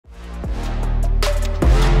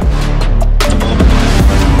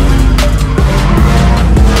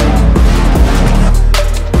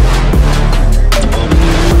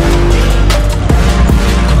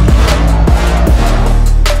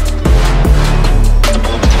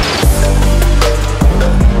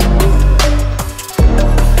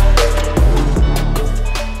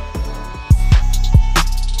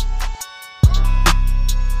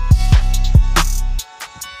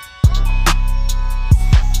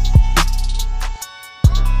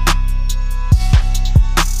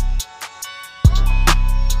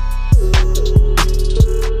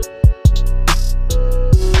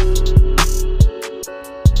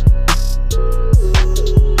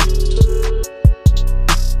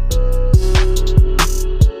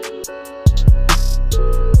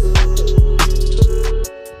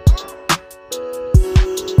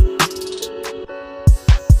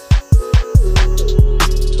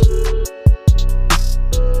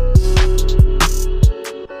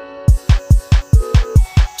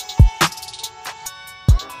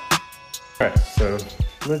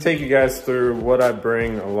I'm gonna take you guys through what I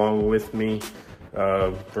bring along with me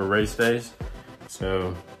for race days.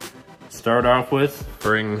 So start off with,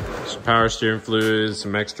 bring some power steering fluids,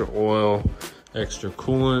 some extra oil, extra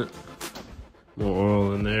coolant, more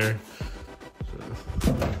oil in there.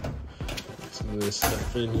 So, some of this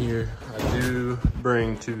stuff in here. I do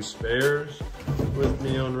bring 2 spares with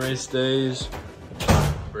me on race days.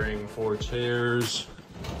 Bring 4 chairs.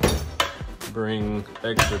 Bring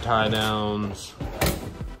extra tie downs.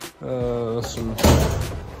 Some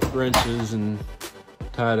wrenches and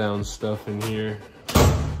tie down stuff in here.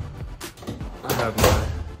 I have my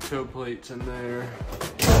toe plates in there.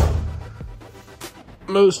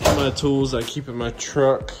 Most of my tools I keep in my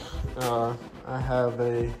truck. I have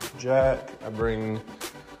a jack. I bring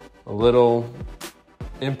a little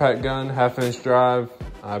impact gun, 1/2-inch drive.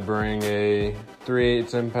 I bring a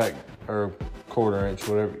 3/8 impact or 1/4 inch,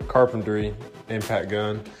 whatever, carpentry impact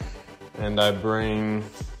gun. And I bring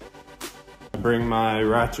my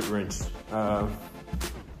ratchet wrench,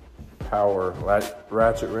 power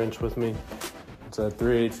ratchet wrench with me. It's a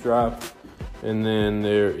 3/8 drive. And then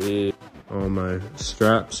there is all my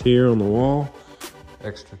straps here on the wall.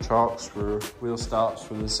 Extra chocks for wheel stops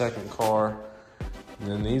for the second car. And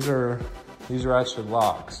then these are actually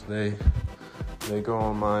locks. They go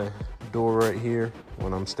on my door right here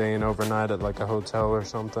when I'm staying overnight at like a hotel or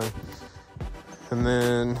something. And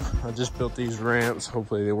then I just built these ramps.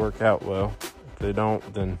 Hopefully they work out well. If they don't,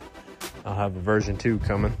 then I'll have a version 2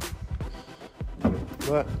 coming.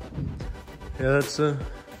 But yeah, that's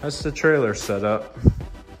the trailer setup.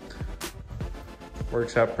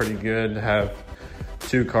 Works out pretty good to have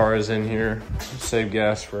 2 cars in here. Save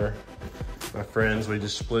gas for my friends. We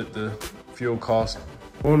just split the fuel cost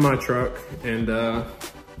on my truck, and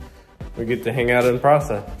we get to hang out in the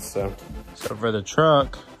process. So for the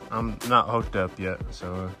truck, I'm not hooked up yet,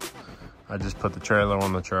 so I just put the trailer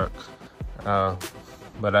on the truck.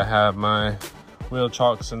 But I have my wheel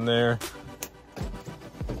chocks in there.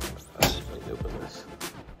 Let's see if I can open this.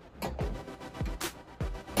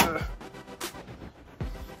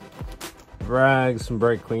 Rags, some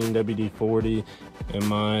brake clean, WD-40, and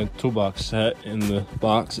my toolbox set in the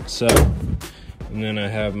box itself. And then I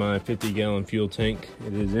have my 50-gallon fuel tank.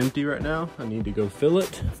 It is empty right now. I need to go fill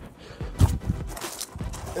it.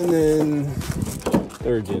 And then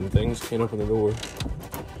 3rd gen things, can't open the door.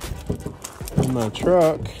 In my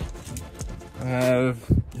truck, I have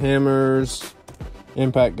hammers,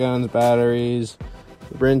 impact guns, batteries,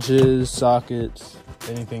 wrenches, sockets,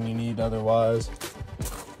 anything you need otherwise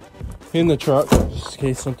in the truck, just in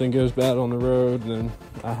case something goes bad on the road. Then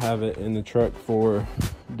I have it in the truck for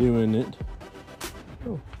doing it.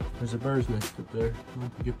 Oh, there's a bird's nest up there. I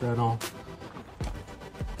have to get that off.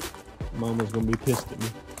 Mama's gonna be pissed at me.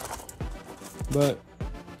 But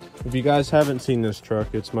if you guys haven't seen this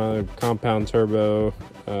truck, it's my compound turbo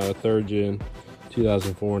 3rd gen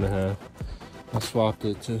 2004.5. I swapped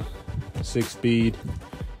it to 6-speed.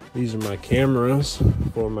 These are my cameras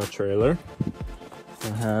for my trailer. I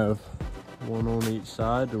have one on each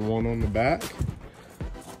side and one on the back.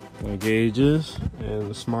 My gauges and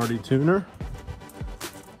the Smarty tuner.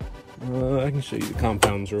 I can show you the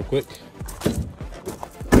compounds real quick.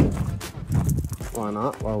 Why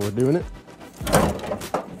not, while we're doing it?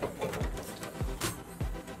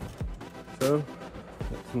 So,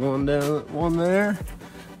 that's one down, one there,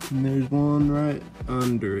 and there's one right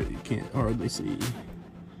under it. You can't hardly see.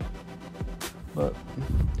 But,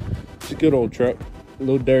 it's a good old truck. A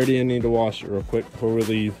little dirty, I need to wash it real quick before we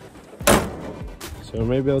leave. So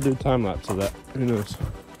maybe I'll do time lapse of that, who knows.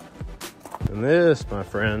 And this, my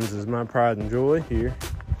friends, is my pride and joy here.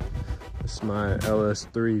 This is my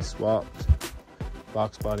LS3 swapped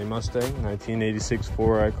foxbody Mustang, 1986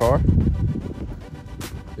 4i car.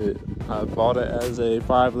 I bought it as a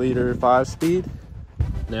 5-liter 5-speed.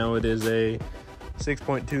 Now it is a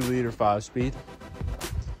 6.2-liter 5-speed.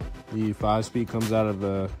 The 5-speed comes out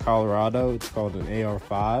of Colorado. It's called an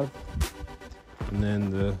AR5. And then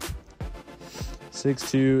the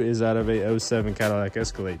 6.2 is out of a 07 Cadillac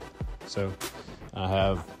Escalade. So I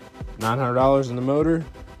have $900 in the motor,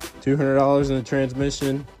 $200 in the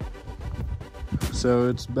transmission. So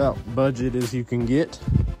it's about budget as you can get.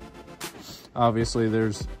 Obviously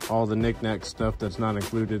there's all the knick-knack stuff that's not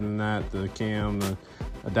included in that. The cam, the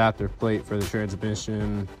adaptive plate for the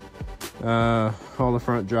transmission, all the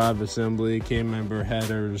front drive assembly, cam member,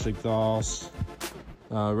 headers, exhaust.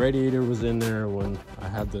 Radiator was in there when I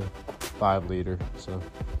had the 5-liter. So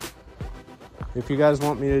if you guys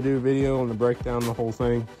want me to do a video on the breakdown, the whole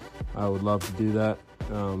thing, I would love to do that.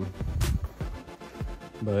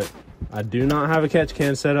 But I do not have a catch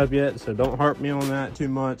can set up yet, so don't harp me on that too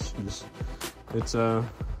much. Just It's a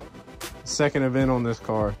second event on this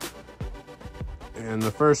car. And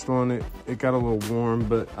the first one, it got a little warm,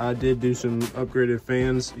 but I did do some upgraded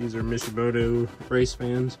fans. These are Mitsubishi race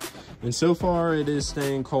fans. And so far it is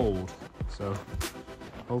staying cold. So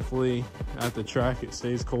hopefully at the track it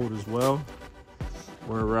stays cold as well.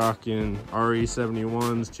 We're rocking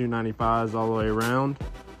RE71s, 295s all the way around.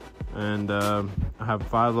 And I have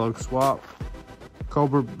 5-lug swap.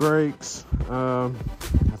 Cobra brakes. I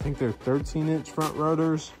think they're 13-inch front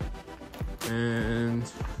rotors. And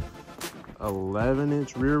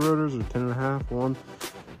 11-inch rear rotors, or 10.5, one.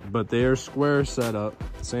 But they are square setup.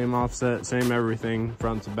 Same offset, same everything,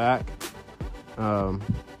 front to back. So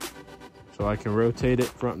I can rotate it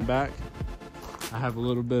front and back. I have a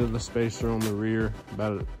little bit of a spacer on the rear,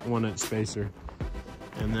 about a 1-inch spacer.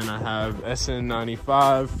 And then I have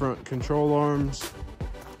SN95 front control arms.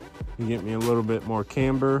 You get me a little bit more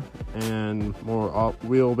camber and more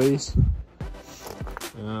wheelbase.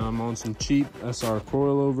 I'm on some cheap SR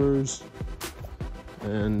coilovers.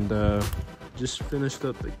 And just finished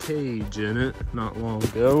up the cage in it not long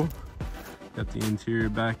ago. Got the interior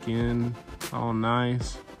back in, all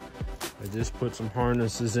nice. I just put some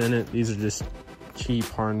harnesses in it. These are just cheap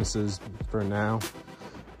harnesses for now,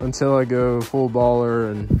 until I go full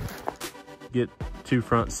baller and get 2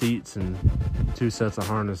 front seats and 2 sets of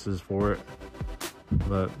harnesses for it.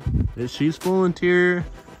 But she's full interior.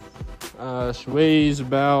 She weighs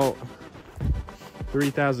about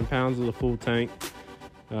 3,000 pounds with a full tank.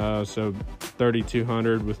 So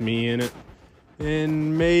 3,200 with me in it,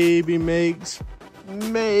 and maybe makes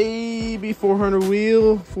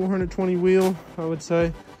 420 wheel, I would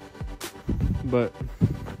say. But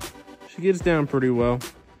she gets down pretty well.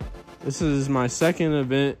 This is my second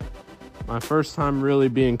event, my first time really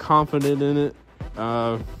being confident in it.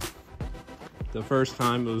 The first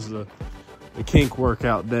time it was the kink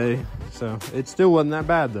workout day, so it still wasn't that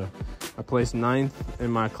bad though. I placed 9th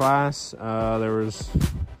in my class. There was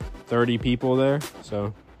 30 people there,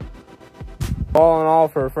 so all in all,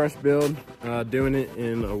 for a fresh build, doing it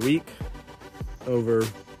in a week over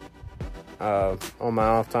on my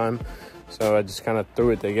off time. So I just kind of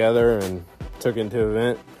threw it together and took it to an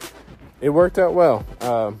event. It worked out well.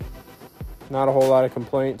 Not a whole lot of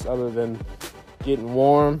complaints other than getting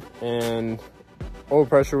warm, and oil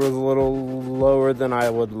pressure was a little lower than I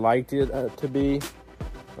would like it to be.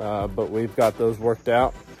 But we've got those worked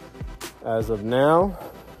out as of now.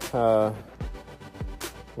 We'll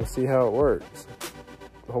see how it works.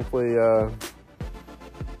 Hopefully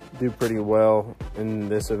do pretty well in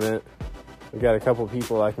this event. We got a couple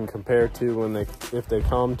people I can compare to if they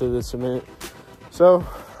come to this event. So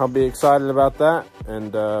I'll be excited about that,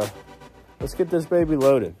 and let's get this baby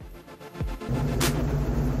loaded.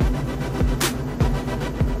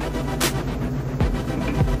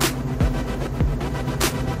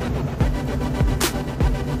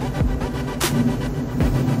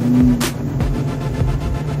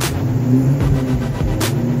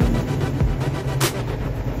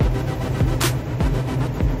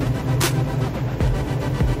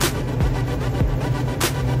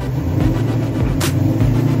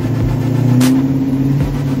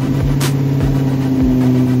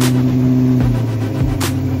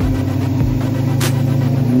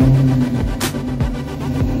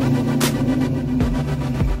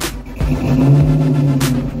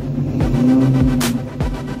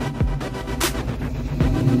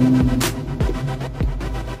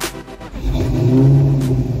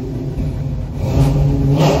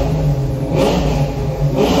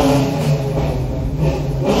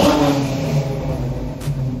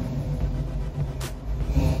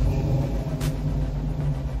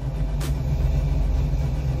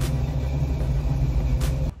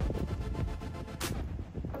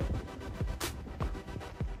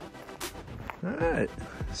 Alright,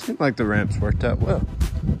 seemed like the ramps worked out well.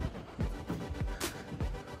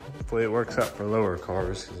 Hopefully it works out for lower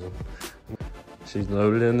cars. She's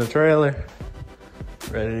loaded in the trailer,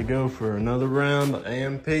 ready to go for another round of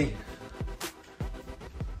AMP.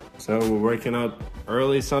 So we're waking up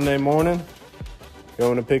early Sunday morning,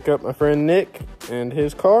 going to pick up my friend Nick and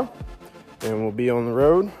his car, and we'll be on the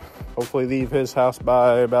road. Hopefully leave his house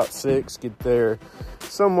by about 6, get there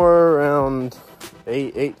somewhere around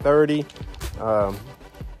 8:30.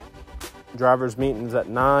 Driver's meeting's at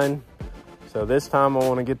 9. So this time I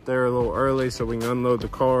want to get there a little early so we can unload the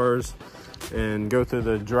cars and go through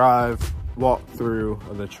the walkthrough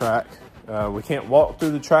of the track. We can't walk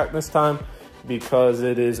through the track this time because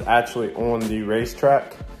it is actually on the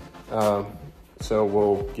racetrack. So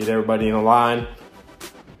we'll get everybody in a line,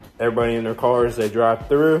 everybody in their cars, they drive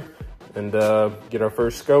through, and get our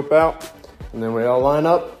first scope out, and then we all line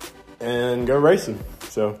up and go racing.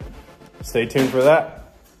 So stay tuned for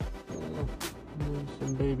that. There's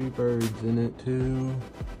some baby birds in it too.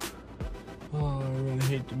 Oh, I really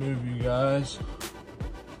hate to move you guys.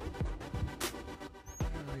 There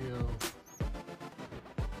we go.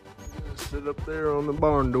 Sit up there on the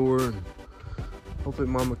barn door and hopefully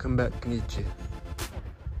mama come back and get you.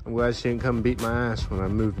 I'm glad she didn't come beat my ass when I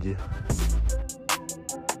moved you.